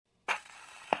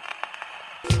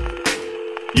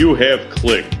You have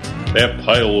clicked that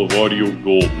pile of audio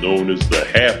gold known as the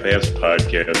Half-Ass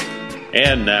Podcast.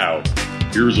 And now,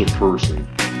 here's a person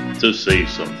to say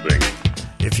something.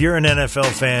 If you're an NFL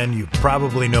fan, you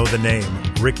probably know the name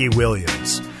Ricky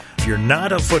Williams. If you're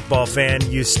not a football fan,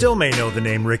 you still may know the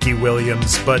name Ricky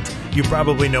Williams, but you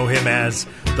probably know him as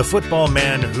the football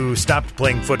man who stopped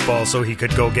playing football so he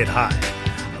could go get high.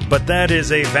 But that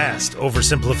is a vast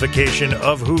oversimplification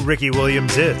of who Ricky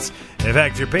Williams is. In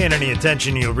fact, if you're paying any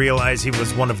attention, you'll realize he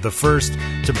was one of the first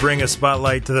to bring a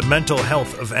spotlight to the mental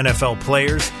health of NFL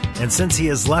players. And since he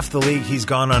has left the league, he's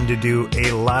gone on to do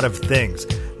a lot of things.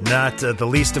 Not the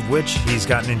least of which, he's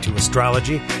gotten into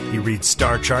astrology. He reads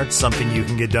star charts, something you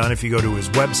can get done if you go to his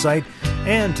website.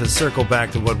 And to circle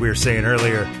back to what we were saying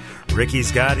earlier,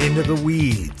 Ricky's got into the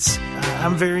weeds.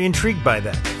 I'm very intrigued by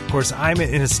that. Of course, I'm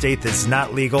in a state that's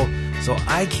not legal, so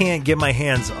I can't get my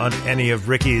hands on any of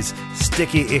Ricky's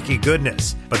sticky, icky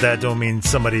goodness. But that don't mean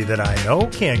somebody that I know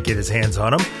can't get his hands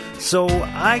on them. So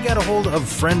I got a hold of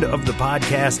friend of the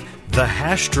podcast, the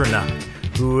Hastronaut,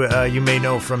 who you may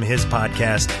know from his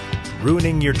podcast,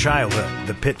 Ruining Your Childhood,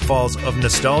 The Pitfalls of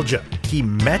Nostalgia. He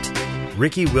met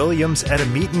Ricky Williams at a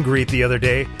meet and greet the other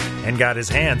day and got his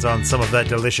hands on some of that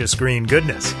delicious green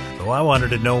goodness. So I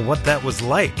wanted to know what that was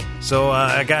like. So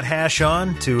I got Hash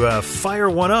on to fire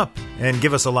one up and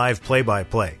give us a live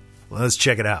play-by-play. Let's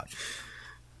check it out.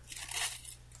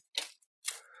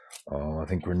 Oh, I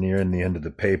think we're nearing the end of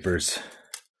the papers.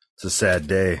 It's a sad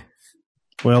day.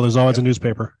 Well, there's always a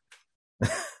newspaper.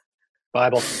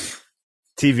 Bible.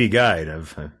 TV Guide.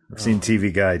 I've seen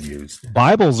TV Guide used.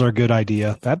 Bibles are a good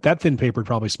idea. That thin paper would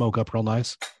probably smoke up real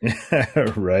nice.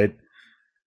 Right.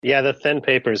 Yeah, the thin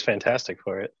paper is fantastic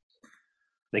for it.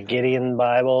 The Gideon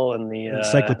Bible and the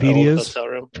encyclopedias. Hotel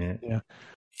room. Yeah.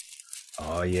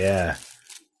 Oh, yeah.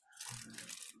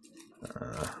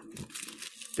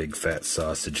 Big fat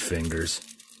sausage fingers.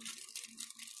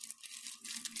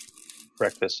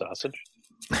 Breakfast sausage.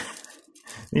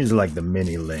 These are like the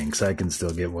mini links. I can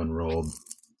still get one rolled.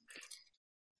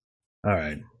 All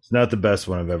right. It's not the best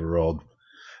one I've ever rolled.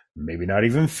 Maybe not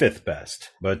even fifth best,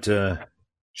 but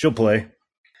she'll play.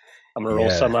 I'm going to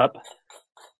roll some up.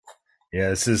 Yeah,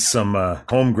 this is some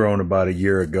homegrown about a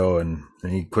year ago, and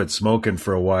he quit smoking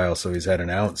for a while, so he's had an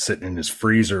ounce sitting in his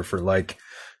freezer for like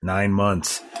 9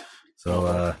 months.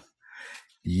 So,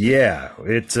 yeah,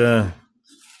 it's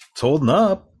holding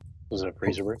up. Was it a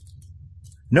freezer brew?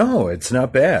 No, it's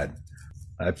not bad.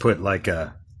 I put like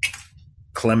a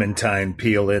clementine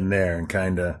peel in there and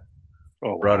kind of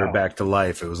brought her back to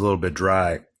life. It was a little bit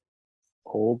dry.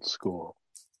 Old school.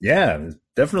 Yeah,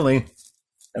 definitely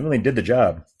did the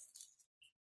job.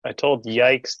 I told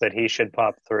Yikes that he should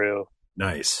pop through.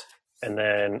 Nice. And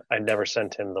then I never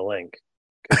sent him the link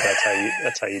because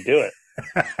that's how you do it.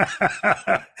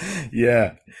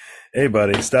 Yeah. Hey,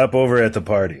 buddy, stop over at the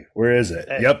party. Where is it?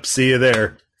 Hey. Yep, see you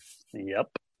there. Yep.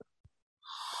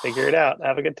 Figure it out.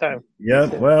 Have a good time. Yeah,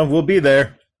 well, we'll be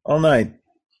there all night.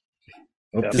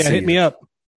 Hope to see hit you. me up.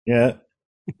 Yeah.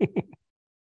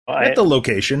 At the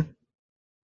location.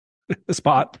 The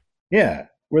spot. Yeah,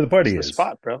 where the party is. The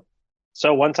spot, bro.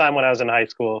 So one time when I was in high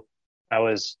school, I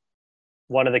was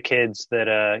one of the kids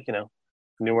that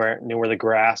knew where the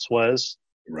grass was,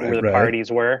 where the parties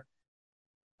were.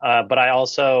 But I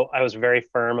was very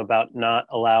firm about not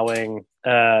allowing.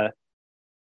 But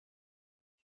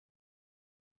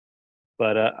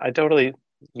I totally.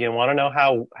 You want to know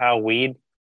how weed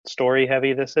story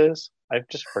heavy this is? I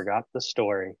just forgot the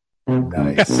story.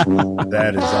 Nice.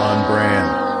 That is on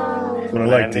brand. That's what I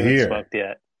like to hear. Smoked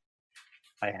yet.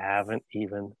 I haven't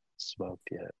even smoked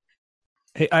yet.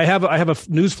 Hey, I have a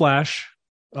news flash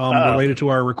related to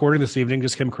our recording this evening.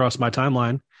 Just came across my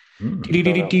timeline.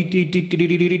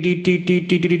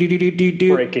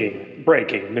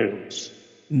 Breaking news.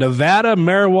 Nevada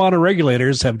marijuana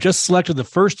regulators have just selected the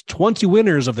first 20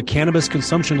 winners of the cannabis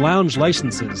consumption lounge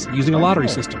licenses using a lottery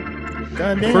system.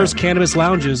 The first cannabis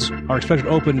lounges are expected to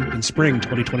open in spring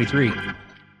 2023.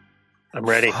 I'm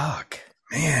ready. Fuck,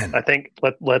 man. I think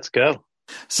let's go.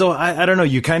 So I don't know.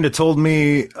 You kind of told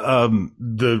me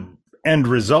the end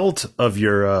result of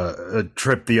your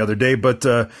trip the other day, but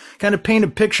kind of paint a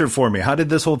picture for me. How did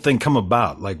this whole thing come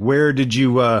about? Like, where did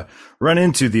you run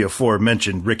into the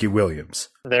aforementioned Ricky Williams?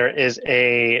 There is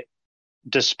a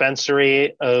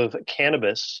dispensary of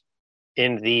cannabis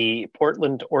in the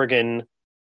Portland, Oregon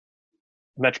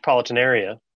metropolitan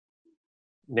area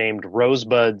named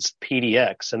Rosebuds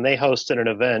PDX, and they hosted an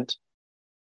event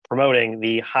promoting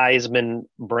the Highsman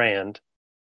brand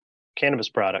cannabis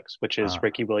products, which is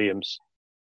Ricky Williams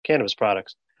cannabis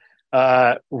products.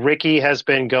 Ricky has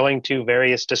been going to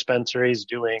various dispensaries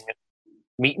doing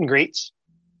meet and greets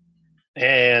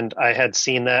And I had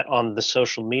seen that on the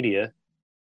social media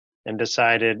and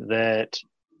decided that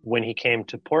when he came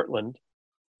to Portland,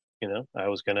 I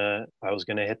was gonna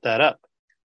hit that up.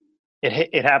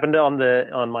 It happened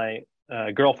on my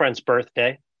girlfriend's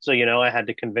birthday, so I had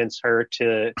to convince her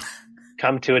to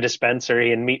come to a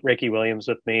dispensary and meet Ricky Williams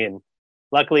with me. And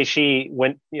luckily, she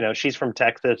went. She's from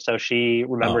Texas, so she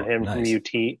remembered him nice. from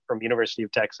UT, from University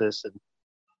of Texas, and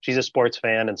she's a sports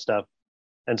fan and stuff.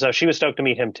 And so she was stoked to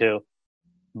meet him too.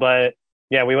 But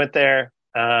yeah, we went there.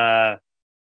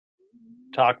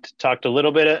 Talked a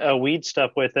little bit of weed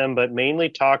stuff with him, but mainly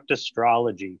talked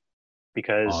astrology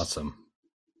because awesome.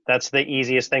 That's the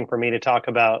easiest thing for me to talk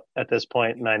about at this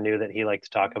point, and I knew that he liked to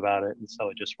talk about it, and so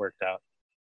it just worked out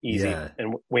easy. Yeah.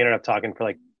 And we ended up talking for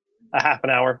like a half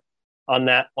an hour on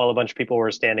that while a bunch of people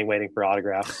were standing waiting for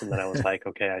autographs, and then I was like,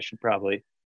 okay, I should probably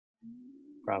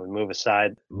move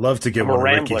aside. Love to get one of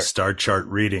Ricky's star chart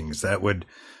readings. That would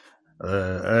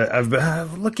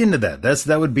I've look into that.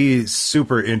 That would be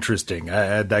super interesting.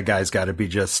 That guy's got to be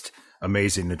just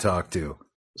amazing to talk to.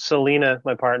 Selena,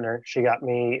 my partner, she got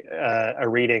me a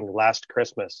reading last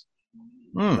Christmas.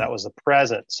 That was the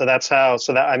present. So that's how.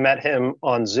 So that I met him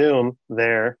on Zoom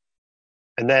there,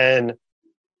 and then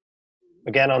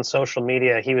again on social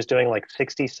media, he was doing like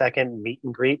 60-second meet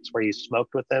and greets where you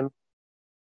smoked with him.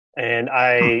 And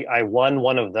I won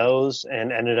one of those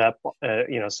and ended up,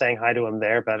 saying hi to him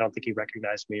there, but I don't think he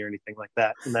recognized me or anything like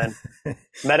that. And then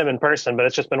met him in person, but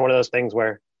it's just been one of those things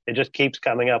where it just keeps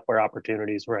coming up where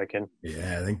opportunities where I can.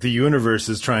 Yeah, I think the universe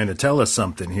is trying to tell us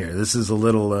something here. This is a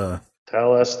little.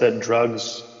 Tell us that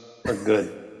drugs are good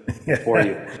for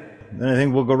you. Then I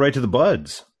think we'll go right to the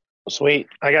buds. Sweet.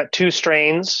 I got 2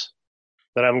 strains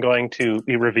that I'm going to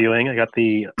be reviewing. I got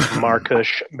the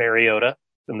MARKUSH Mariota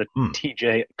and the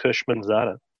TJ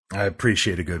KUSHMANZADA. I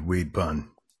appreciate a good weed pun.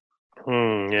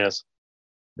 Yes.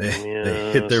 They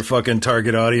hit their fucking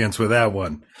target audience with that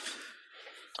one.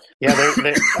 Yeah,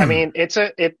 I mean,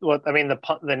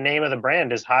 the name of the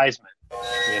brand is Highsman.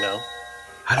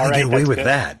 How do they get away with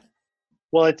that?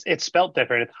 Well, it's spelled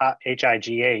different. It's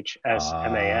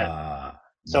HIGHSMAN.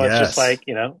 So It's just like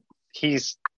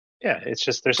it's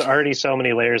just there's already so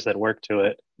many layers that work to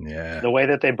it. Yeah. The way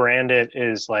that they brand it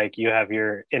is like you have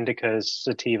your indicas,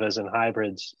 sativas, and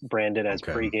hybrids branded as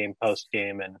pregame,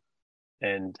 postgame,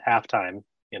 and halftime.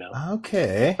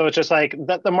 Okay. So it's just like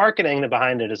the marketing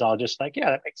behind it is all just like,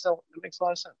 that makes a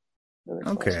lot of sense.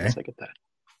 Okay. I get that.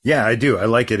 Yeah, I do. I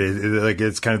like it.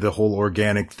 It's kind of the whole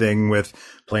organic thing with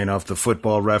playing off the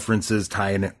football references,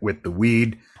 tying it with the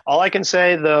weed. All I can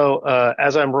say, though,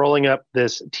 as I'm rolling up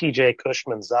this TJ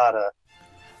KUSHMANZADA.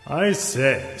 I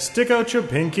say, stick out your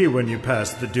pinky when you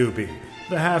pass the doobie.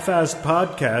 The Half-Assed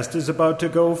Podcast is about to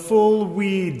go full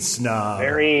weed snob.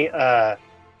 Very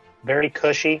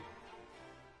cushy,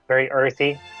 very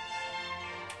earthy.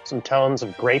 Some tones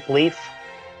of grape leaf.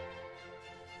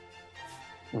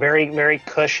 Very, very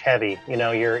Kush heavy.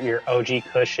 Your OG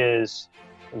Kushes,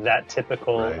 that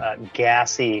typical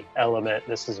gassy element.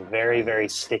 This is very, very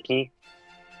sticky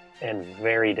and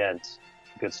very dense.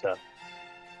 Good stuff.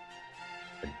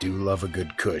 I do love a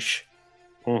good Kush.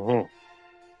 Mm-hmm.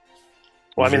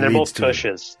 Well, they're both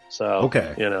Kushes, so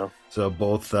okay. So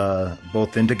both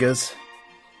indicas.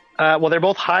 Well, they're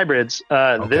both hybrids.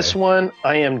 This one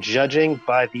I am judging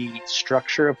by the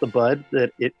structure of the bud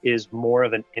that it is more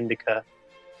of an indica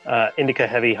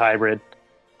heavy hybrid.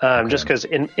 Just because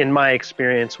in my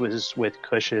experience with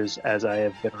Kushes, as I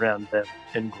have been around them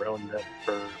and grown them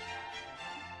for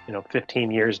 15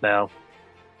 years now,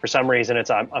 for some reason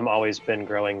I'm always been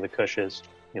growing the Kushes.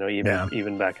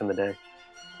 Even back in the day.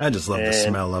 I just love the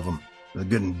smell of them. They're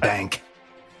good and dank.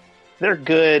 They're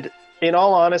good. In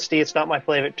all honesty, it's not my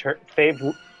favorite.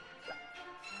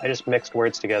 I just mixed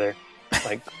words together.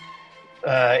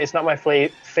 It's not my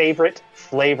favorite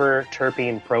flavor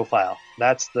terpene profile.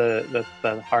 That's the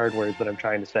hard word that I'm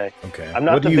trying to say. Okay. I'm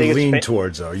not what do you lean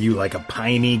towards? Are you like a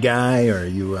piney guy, or are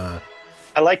you?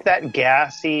 I like that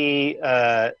gassy,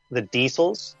 the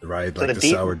diesels. Right, like the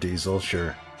sour diesel,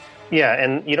 sure. Yeah,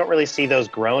 and you don't really see those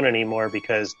grown anymore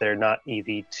because they're not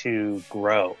easy to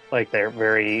grow. Like they're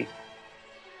very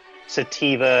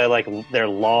sativa, like they're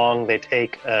long. They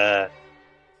take, I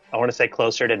want to say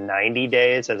closer to 90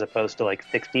 days as opposed to like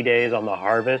 60 days on the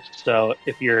harvest. So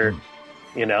if you're,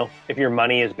 if your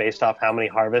money is based off how many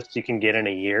harvests you can get in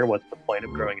a year, what's the point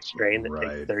of growing a strain that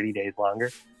takes 30 days longer?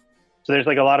 So there's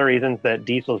like a lot of reasons that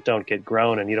diesels don't get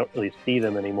grown and you don't really see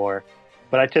them anymore.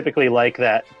 But I typically like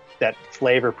that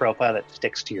flavor profile that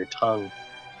sticks to your tongue,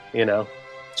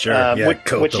 Sure,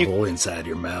 coat the whole inside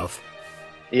your mouth.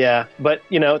 Yeah, but,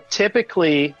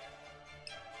 typically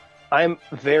I'm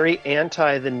very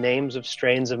anti the names of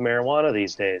strains of marijuana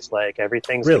these days. Like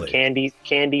everything's Really? the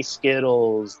candy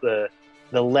Skittles, the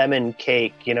lemon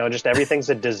cake, just everything's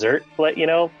a dessert, but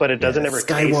it doesn't ever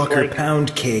Skywalker taste like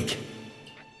pound cake.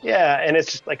 Yeah, and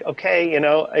it's just like, okay,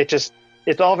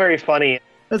 it's all very funny.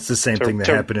 That's the same thing that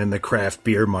happened in the craft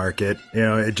beer market.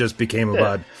 It just became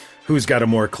about who's got a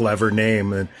more clever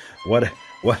name and what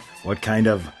kind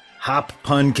of hop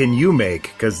pun can you make?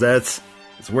 Because that's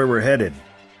where we're headed.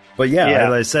 But yeah,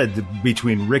 as I said,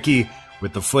 between Ricky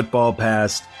with the football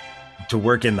past to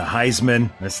work in the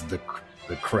Highsman, that's the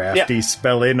crafty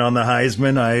spelling on the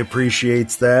Highsman. I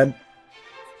appreciates that.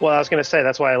 Well, I was going to say,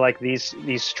 that's why I like these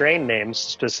strain names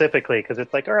specifically, because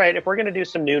it's like, all right, if we're going to do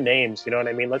some new names, you know what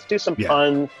I mean? Let's do some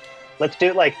puns. Let's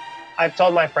do, like, I've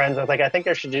told my friends, I was like, I think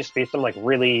there should just be some, like,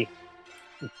 really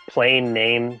plain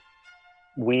name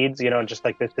weeds, just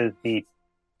like this is the,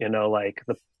 like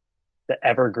the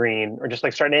evergreen, or just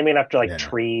like start naming it after like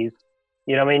trees.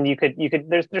 You know what I mean? You could,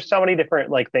 there's so many different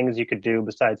like things you could do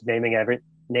besides naming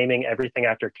everything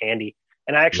after candy.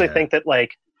 And I actually think that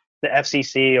like the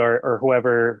FCC or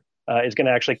whoever is going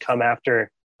to actually come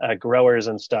after growers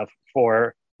and stuff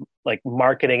for like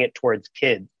marketing it towards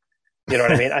kids. You know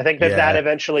what I mean? I think that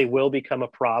eventually will become a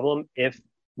problem if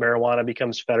marijuana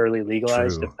becomes federally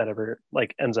legalized. True. If that ever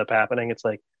like ends up happening, it's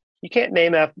like you can't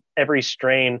name every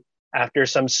strain after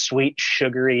some sweet,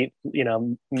 sugary,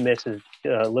 Mrs.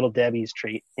 Little Debbie's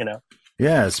treat.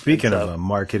 Yeah, speaking of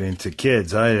marketing to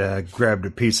kids, I grabbed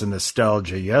a piece of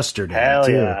nostalgia yesterday. Hell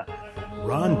too. Yeah.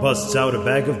 Ron busts out a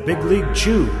bag of Big League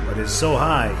Chew, but is so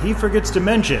high he forgets to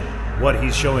mention what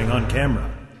he's showing on camera.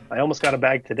 I almost got a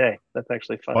bag today. That's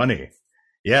actually funny.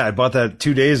 Yeah, I bought that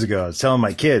 2 days ago. I was telling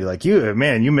my kid, like, you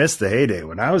missed the heyday.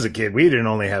 When I was a kid, we didn't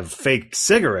only have fake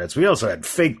cigarettes. We also had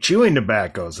fake chewing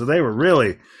tobacco. So they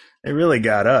really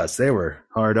got us. They were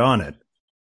hard on it.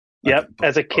 Yep,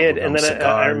 as a kid. And then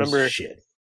I remember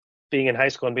being in high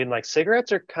school and being like,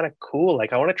 cigarettes are kind of cool.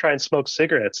 Like, I want to try and smoke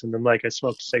cigarettes. And then, like, I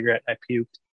smoked a cigarette, I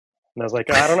puked. And I was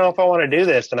like, I don't know if I want to do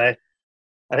this. And I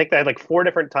think I had like 4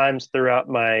 different times throughout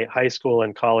my high school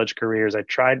and college careers, I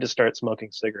tried to start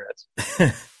smoking cigarettes.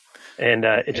 And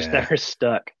it just never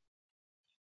stuck.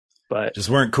 But just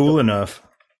weren't cool enough.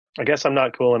 I guess I'm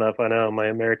not cool enough. I know. My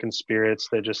American spirits,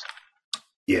 they just...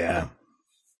 Yeah.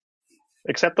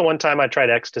 Except the one time I tried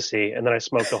ecstasy and then I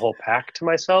smoked a whole pack to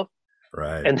myself.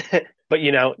 Right. But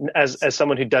as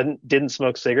someone who didn't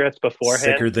smoke cigarettes beforehand,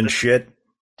 sicker than shit.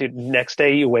 Dude, next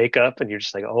day you wake up and you're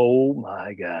just like, oh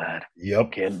my God.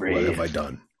 Yep. Can't breathe. What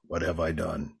have I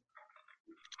done?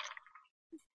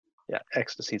 Yeah,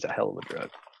 ecstasy's a hell of a drug.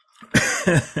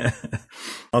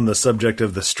 On the subject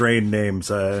of the strain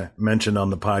names I mentioned on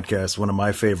the podcast, one of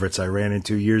my favorites I ran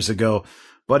into years ago,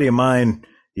 buddy of mine,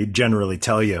 he'd generally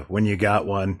tell you when you got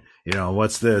one,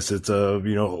 what's this? It's a,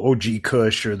 OG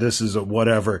Kush, or this is a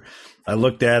whatever. I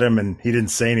looked at him and he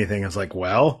didn't say anything. I was like,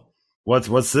 well,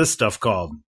 what's this stuff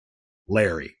called?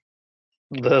 Larry.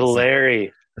 The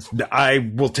Larry. I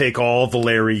will take all the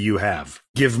Larry you have.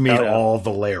 Give me all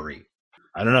the Larry.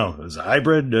 I don't know. Is it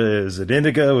hybrid? Is it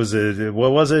indica?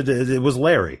 What was it? It was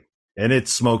Larry. And it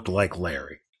smoked like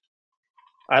Larry.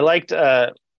 I liked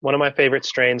one of my favorite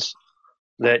strains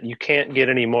that you can't get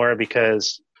anymore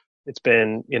because it's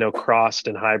been, crossed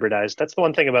and hybridized. That's the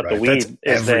one thing about the weed.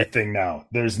 That's everything now.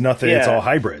 There's nothing. Yeah. It's all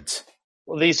hybrids.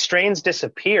 Well, these strains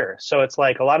disappear. So it's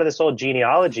like a lot of this old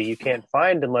genealogy you can't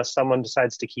find unless someone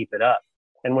decides to keep it up.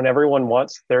 And when everyone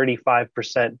wants 35%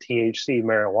 THC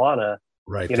marijuana,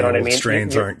 right? You know what I mean?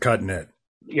 Strains aren't cutting it.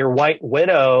 Your White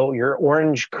Widow, your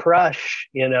Orange Crush,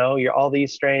 your all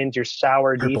these strains, your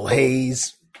Sour Purple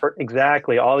Haze.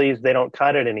 Exactly. All these, they don't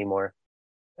cut it anymore.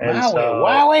 And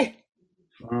Wowie.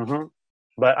 Mm-hmm.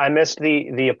 But I missed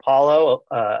the Apollo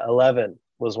 11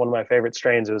 was one of my favorite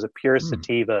strains. It was a pure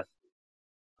sativa.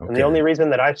 Okay. And the only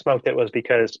reason that I smoked it was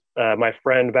because my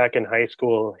friend back in high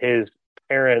school, his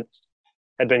parents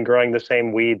had been growing the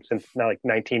same weed since like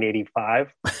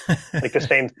 1985. Like the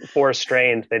same 4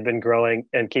 strains they'd been growing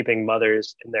and keeping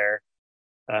mothers in there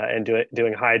and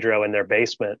doing hydro in their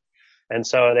basement. And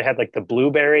so they had like the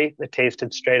blueberry that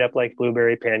tasted straight up like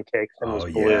blueberry pancakes and was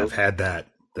blue. Yeah, I've had that.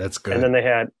 That's good. And then they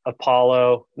had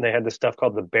Apollo, and they had this stuff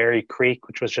called the Berry Creek,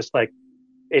 which was just like,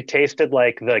 it tasted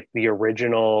like the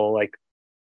original like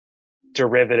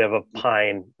derivative of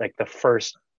pine, like the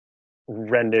first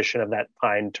rendition of that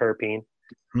pine terpene.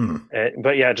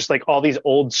 But yeah, just like all these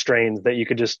old strains that you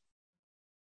could just,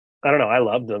 I don't know, I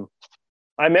loved them.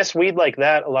 I miss weed like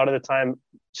that a lot of the time.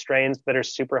 Strains that are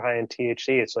super high in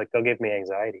THC, it's like they'll give me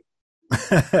anxiety.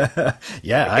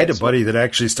 Yeah, I had a buddy that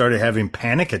actually started having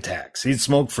panic attacks. He'd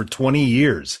smoked for 20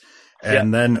 years.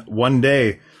 And then one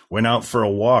day went out for a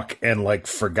walk and like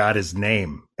forgot his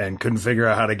name and couldn't figure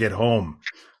out how to get home.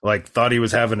 Like thought he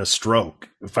was having a stroke.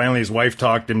 Finally, his wife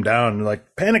talked him down,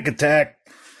 like panic attack.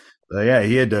 Yeah,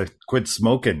 he had to quit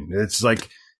smoking. It's like,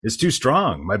 it's too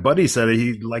strong. My buddy said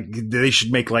they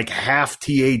should make like half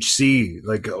THC,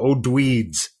 like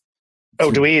O'Dweeds.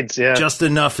 O'Dweeds, yeah. Just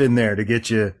enough in there to get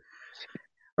you.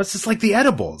 It's just like the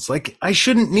edibles. Like, I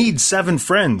shouldn't need 7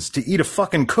 friends to eat a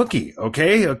fucking cookie,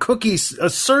 okay? A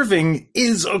serving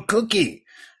is a cookie.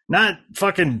 Not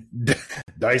fucking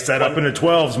dice that up into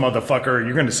 12s, motherfucker.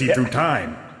 You're going to see through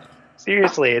time.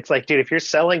 Seriously, it's like, dude, if you're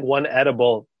selling one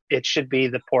edible, it should be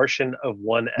the portion of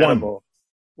one edible.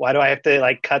 Why do I have to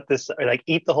like cut this or like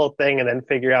eat the whole thing and then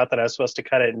figure out that I was supposed to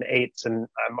cut it in 8s and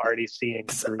I'm already seeing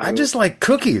through. I just like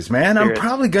cookies, man. I'm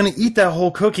probably going to eat that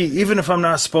whole cookie even if I'm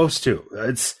not supposed to.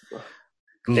 It's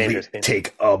dangerous.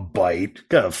 Take a bite.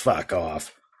 Go fuck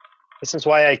off. This is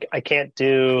why I can't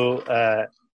do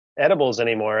edibles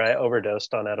anymore. I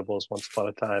overdosed on edibles once upon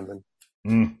a time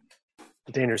and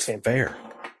dangerous game. Fair.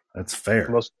 That's fair.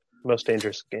 Most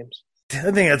dangerous games. I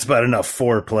think that's about enough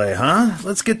foreplay, huh?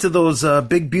 Let's get to those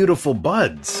big, beautiful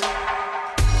buds.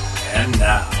 And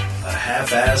now, a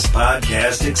half-assed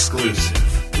podcast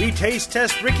exclusive. We taste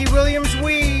test Ricky Williams'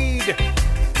 weed.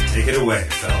 Take it away,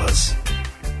 fellas.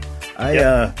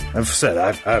 I've said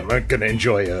I'm going to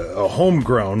enjoy a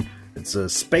homegrown. It's a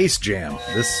Space Jam.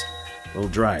 This a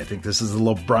little dry. I think this is the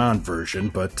LeBron version.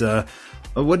 But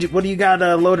what do you got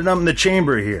loaded up in the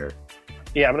chamber here?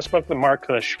 Yeah, I'm going to smoke the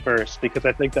MARKUSH first because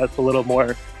I think that's a little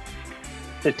more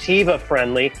sativa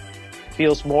friendly.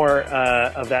 Feels more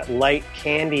of that light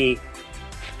candy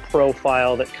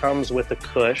profile that comes with the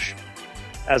Kush,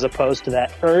 as opposed to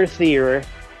that earthier,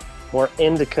 more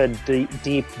indica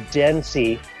deep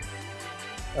densey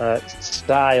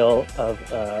style of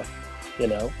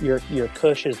your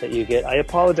Kushes that you get. I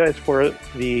apologize for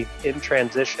the in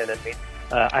transition. I mean,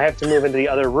 I have to move into the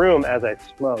other room as I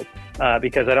smoke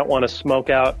because I don't want to smoke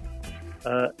out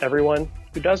everyone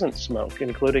who doesn't smoke,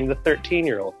 including the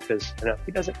 13-year-old, because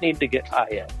he doesn't need to get high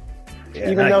yet.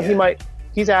 Yeah, even though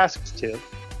he's asked to.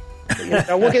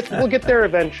 But, we'll get there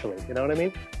eventually. You know what I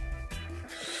mean?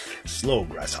 Slow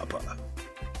grasshopper.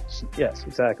 Yes,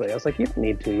 exactly. I was like, you don't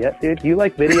need to yet, dude. You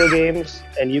like video games,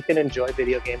 and you can enjoy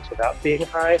video games without being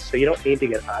high, so you don't need to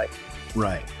get high.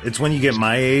 Right. It's when you get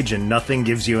my age and nothing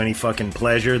gives you any fucking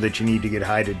pleasure that you need to get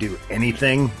high to do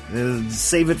anything.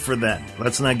 Save it for then.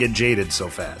 Let's not get jaded so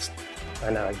fast. I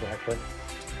know, exactly.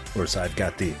 Of course, I've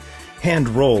got the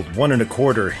hand-rolled 1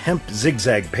 1/4 hemp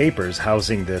zigzag papers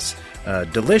housing this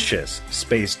delicious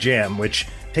Space Jam, which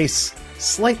tastes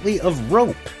slightly of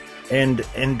rope and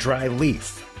dry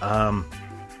leaf.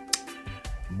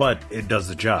 But it does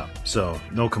the job, so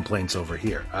no complaints over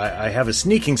here. I have a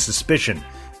sneaking suspicion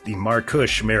the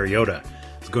MARKUSH Mariota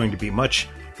is going to be much,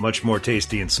 much more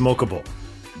tasty and smokable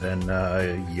than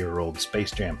a year-old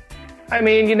Space Jam. I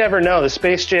mean, you never know. The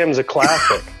Space Jam is a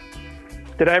classic.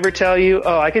 Did I ever tell you?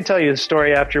 Oh, I could tell you the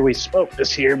story after we smoked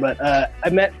this here, but I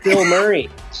met Bill Murray,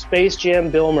 Space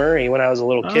Jam Bill Murray, when I was a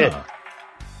little kid.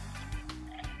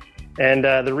 And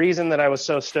the reason that I was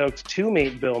so stoked to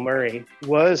meet Bill Murray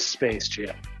was Space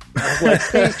Jam. I was like,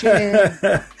 Space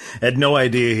Jam. Had no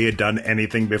idea he had done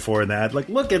anything before that. Like,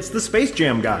 look, it's the Space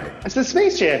Jam guy. It's the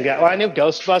Space Jam guy. Well, I knew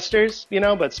Ghostbusters,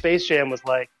 but Space Jam was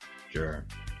like... Sure.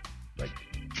 Like,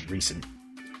 recent.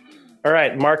 All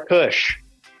right, MARKUSH.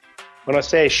 I want to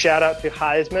say shout out to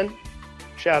Highsman.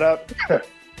 Shout out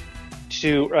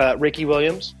to Ricky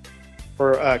Williams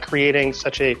for creating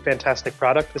such a fantastic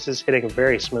product. This is hitting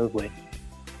very smoothly.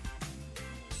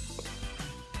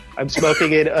 I'm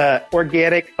smoking in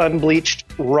organic, unbleached,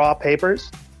 raw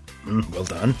papers. Well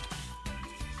done.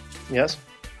 Yes.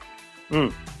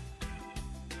 It's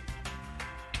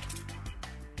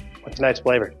a nice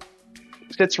flavor.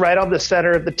 It sits right on the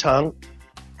center of the tongue.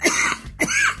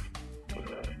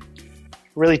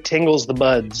 Really tingles the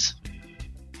buds.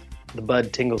 The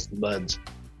bud tingles the buds.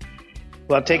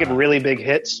 Well, I'm taking really big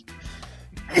hits,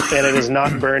 and it is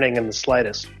not burning in the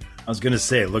slightest. I was going to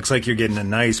say, it looks like you're getting a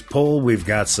nice pull. We've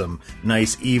got some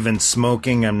nice even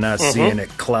smoking. I'm not seeing it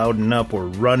clouding up or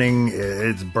running.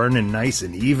 It's burning nice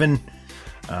and even.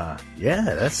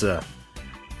 That's a...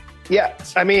 Yeah,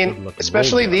 I mean,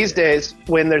 especially these days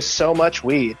when there's so much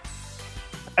weed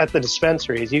at the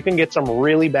dispensaries, you can get some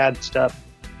really bad stuff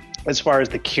as far as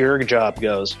the cure job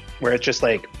goes, where it's just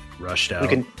like... rushed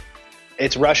out.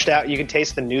 It's rushed out. You can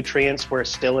taste the nutrients were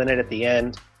still in it at the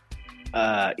end.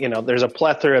 There's a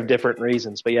plethora of different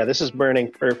reasons. But yeah, this is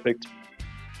burning perfect.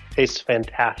 Tastes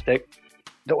fantastic.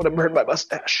 Don't want to burn my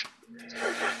mustache.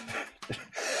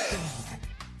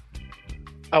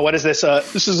 Oh, what is this?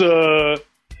 This is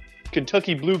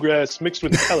Kentucky bluegrass mixed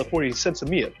with California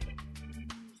sensimilla.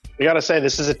 I gotta say,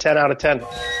 this is a 10 out of 10.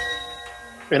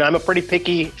 And I'm a pretty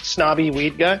picky, snobby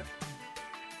weed guy.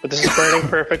 But this is burning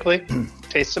perfectly.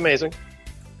 Tastes amazing.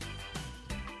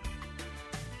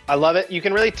 I love it. You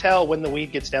can really tell when the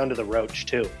weed gets down to the roach,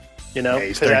 too. You know? Yeah,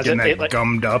 you start getting that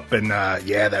gummed up and,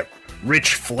 that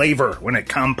rich flavor when it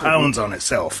compounds on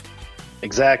itself.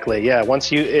 Exactly. Yeah.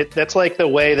 That's like the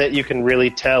way that you can really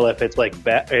tell if it's like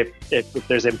if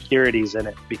there's impurities in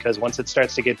it, because once it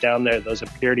starts to get down there, those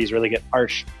impurities really get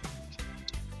harsh.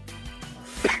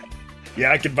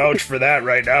 Yeah, I can vouch for that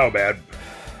right now, man.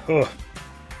 Oh.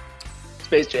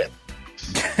 Space Jam.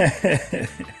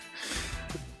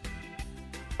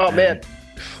 Oh man,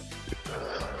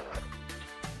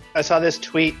 I saw this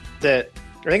tweet that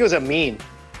I think it was a meme.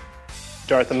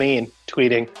 Darth Amin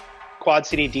tweeting, Quad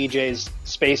City DJ's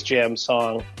Space Jam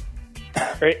song.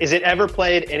 Is it ever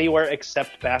played anywhere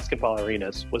except basketball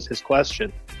arenas? Was his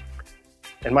question.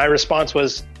 And my response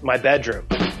was my bedroom.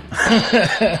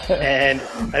 And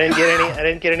I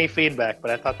didn't get any feedback,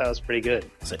 but I thought that was pretty good.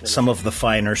 Some of the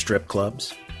finer strip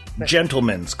clubs,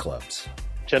 gentlemen's clubs,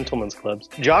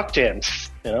 jock jams,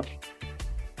 you know.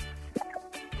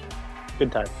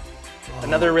 Good time.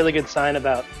 Another really good sign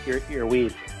about your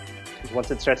weed is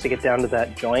once it starts to get down to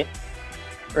that joint,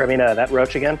 that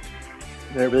roach again,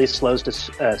 then it really starts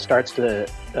to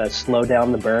slow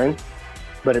down the burn,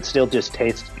 but it still just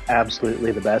tastes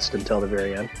absolutely the best until the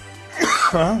very end.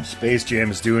 Space Jam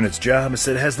is doing its job.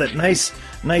 It has that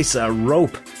nice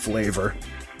rope flavor.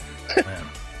 Man,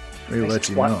 really let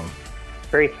you know.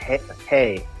 Very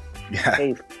hay.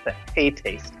 Yeah. Hay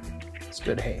taste. It's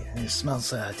good hay. It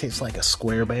smells, tastes like a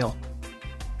square bale.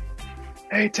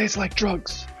 Hey, it tastes like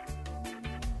drugs.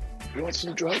 You want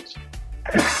some drugs?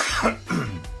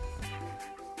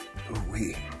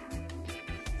 Ooh-wee.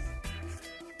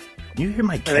 You hear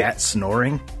my cat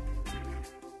snoring?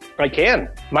 I can.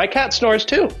 My cat snores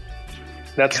too.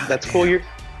 That's cool. You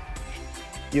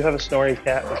have a snoring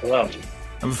cat as well.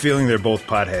 I have a feeling they're both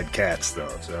pothead cats,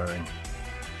 though. Sorry.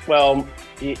 Well,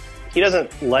 he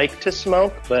doesn't like to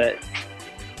smoke, but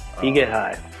he get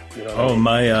high. You know what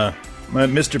I mean? My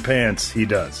Mr. Pants, he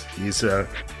does. He's like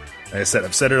I said,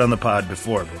 I've said it on the pod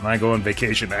before, but when I go on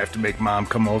vacation, I have to make Mom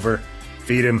come over,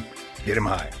 feed him, get him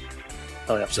high.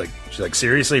 Oh yeah. She's like,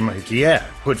 seriously? I'm like, yeah.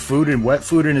 Put wet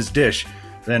food in his dish,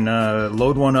 then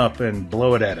load one up and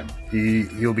blow it at him.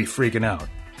 He'll be freaking out.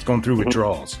 He's going through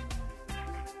withdrawals.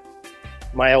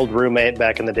 My old roommate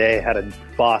back in the day had a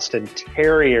Boston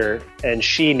Terrier, and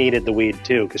she needed the weed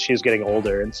too because she was getting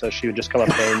older, and so she would just come up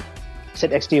there and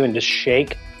sit next to you and just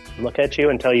shake, look at you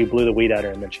until you blew the weed at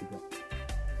her, and then she'd go.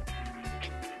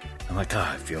 I'm like,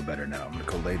 I feel better now. I'm gonna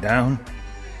go lay down,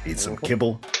 eat some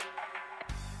kibble.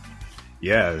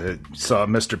 Yeah, saw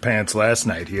Mr. Pants last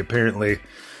night. He apparently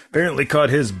caught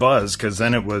his buzz, because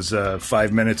then it was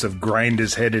 5 minutes of grind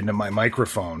his head into my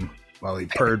microphone while he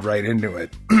purred right into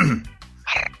it.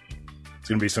 It's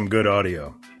going to be some good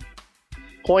audio.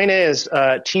 Point is,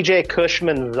 TJ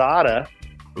KUSHMANZADA.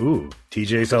 Ooh,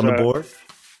 TJ's on the board?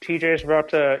 TJ's about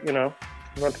to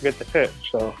get the hit,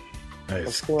 so.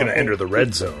 He's going to enter the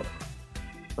red zone.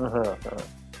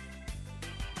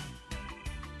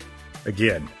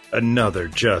 Again, another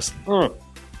just...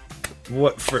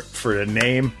 What, for a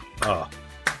name? Oh,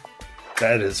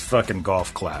 that is fucking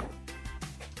golf clap.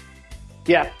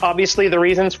 Yeah, obviously the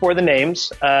reasons for the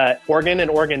names, Oregon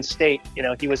and Oregon State,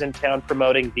 he was in town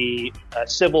promoting the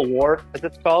Civil War, as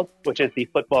it's called, which is the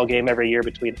football game every year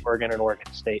between Oregon and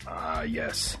Oregon State.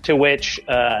 Yes. To which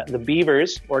the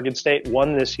Beavers, Oregon State,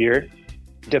 won this year,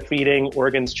 defeating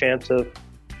Oregon's chance of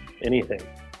anything.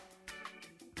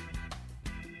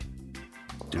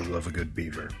 Do love a good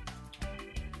beaver.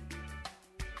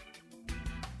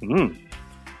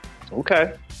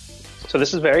 Okay. So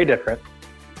this is very different.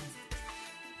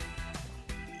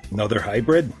 Another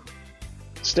hybrid?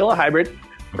 Still a hybrid.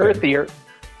 Okay. Earthier.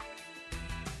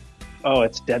 Oh,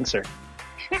 it's denser.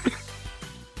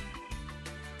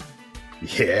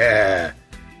 Yeah.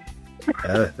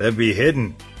 That'd be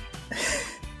hidden.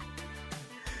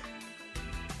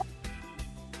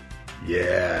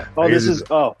 Yeah. Oh, this is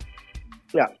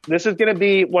going to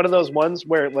be one of those ones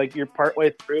where, like, you're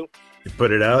partway through. You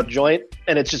put it out? Joint,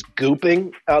 and it's just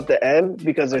gooping out the end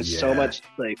because there's so much,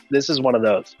 like, this is one of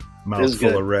those.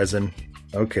 Mouthful of resin.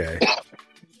 Okay.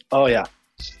 Oh, yeah.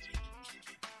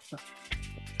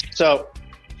 So,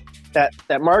 that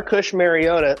MARKUSH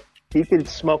Mariota, you could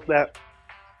smoke that.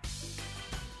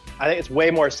 I think it's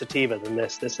way more sativa than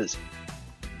this. This is...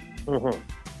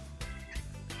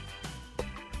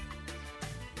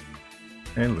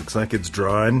 It looks like it's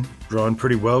drawn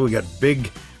pretty well. We got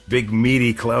big big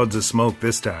meaty clouds of smoke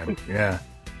this time. Yeah.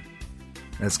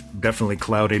 That's definitely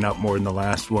clouding up more than the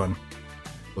last one.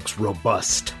 Looks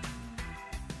robust.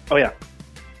 Oh, yeah.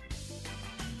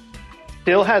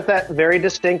 Still has that very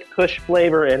distinct Kush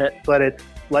flavor in it, but it's,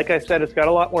 like I said, it's got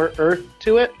a lot more earth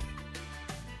to it.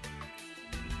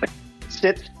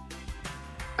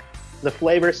 The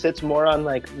flavor sits more on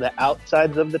like the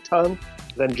outsides of the tongue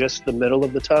than just the middle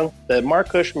of the tongue. The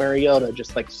MARKUSH Mariota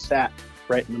just like sat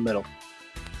right in the middle.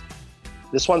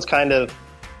 This one's kind of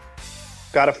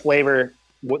got a flavor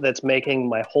that's making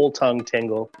my whole tongue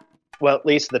tingle. Well, at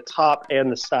least the top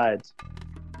and the sides.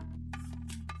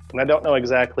 And I don't know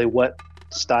exactly what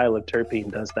style of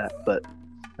terpene does that, but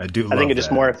I think it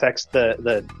just more affects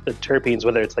the terpenes,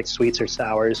 whether it's like sweets or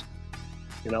sours,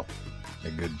 you know. A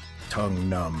good tongue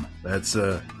numb. That's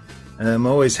I'm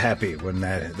always happy when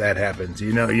that happens.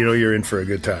 You know you're in for a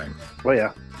good time. Oh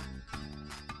yeah.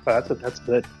 Oh, that's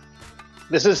good.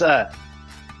 This is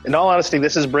in all honesty,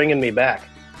 this is bringing me back.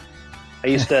 I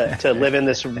used to live in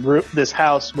this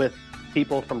house with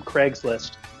people from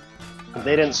Craigslist.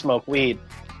 They didn't smoke weed,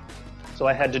 so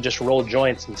I had to just roll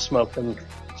joints and smoke them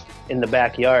in the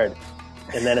backyard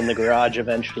and then in the garage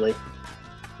eventually.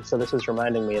 So this is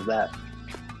reminding me of that.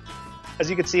 As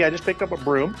you can see, I just picked up a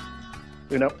broom.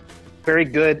 You know, very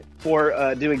good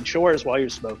for doing chores while you're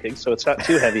smoking, so it's not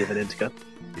too heavy of an indica.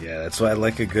 Yeah, that's why I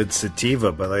like a good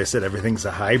sativa. But like I said, everything's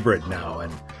a hybrid now,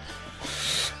 and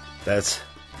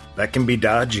that can be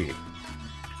dodgy.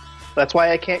 That's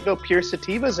why I can't go pure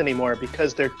sativas anymore,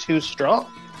 because they're too strong.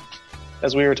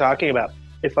 As we were talking about,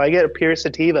 if I get a pure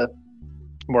sativa,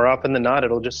 more often than not,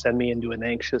 it'll just send me into an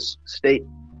anxious state.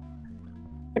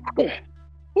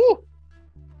 Woo!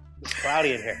 It's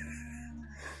cloudy in here.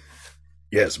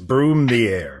 Yes, broom the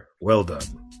air. Well done.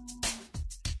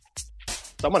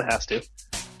 Someone has to.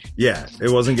 Yeah, it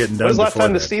wasn't getting done. When was the last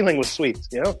time that. the ceiling was sweet?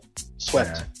 You know,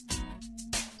 swept. Yeah.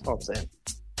 That's all I'm saying.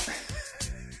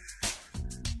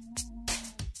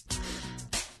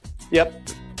 Yep.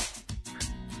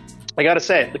 I gotta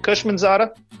say, the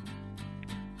KUSHMANZADA,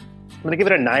 I'm gonna give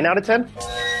it a 9 out of 10.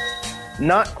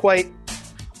 Not quite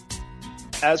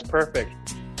as perfect.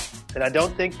 And I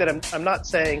don't think that I'm not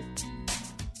saying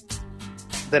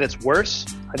that it's worse.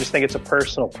 I just think it's a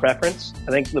personal preference.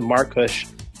 I think the MARKUSH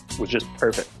was just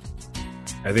perfect.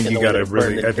 I think you got to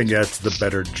really, I think that's the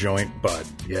better joint bud.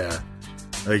 Yeah.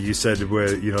 Like you said, where,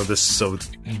 this is so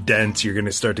dense, you're going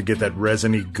to start to get that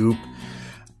resiny goop.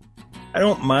 I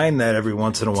don't mind that every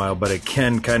once in a while, but it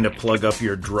can kind of plug up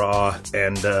your draw.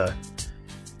 And,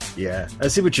 yeah, I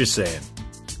see what you're saying.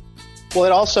 Well,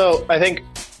 it also, I think,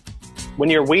 when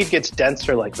your weed gets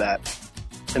denser like that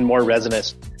and more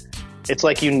resinous, it's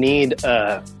like you need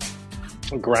a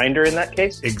grinder in that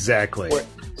case. Exactly.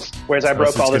 Whereas I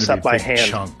broke all this up by hand.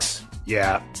 Chunks.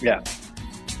 Yeah. Yeah.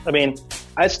 I mean,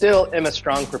 I still am a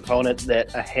strong proponent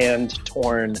that a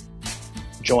hand-torn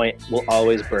joint will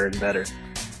always burn better.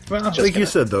 Well, like you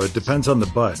said, though, it depends on the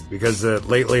bud. Because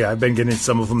lately I've been getting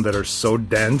some of them that are so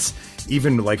dense,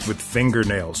 even like with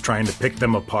fingernails, trying to pick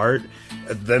them apart.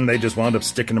 Then they just wound up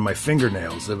sticking to my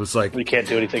fingernails. It was like... You can't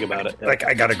do anything about it. Yeah. Like,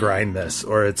 I got to grind this,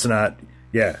 or it's not...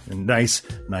 Yeah, nice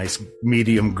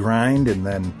medium grind, and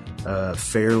then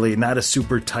fairly... Not a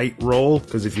super tight roll,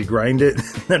 because if you grind it,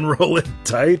 then roll it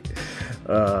tight,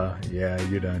 yeah,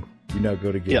 you're done. You're not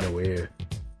going to get nowhere.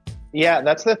 Yeah,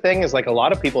 that's the thing, is like a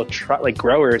lot of people like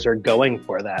growers are going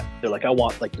for that. They're like, I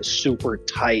want like the super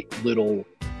tight little,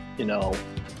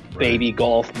 baby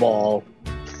golf ball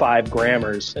 5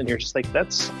 grammars, and you're just like,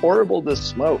 that's horrible to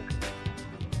smoke.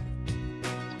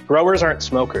 Growers aren't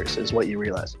smokers, is what you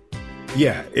realize.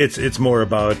 Yeah, it's more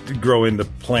about growing the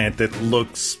plant that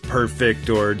looks perfect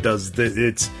or does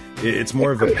it's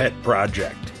more of a pet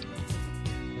project.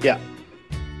 Yeah.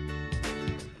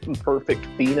 Perfect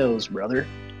phenos, brother.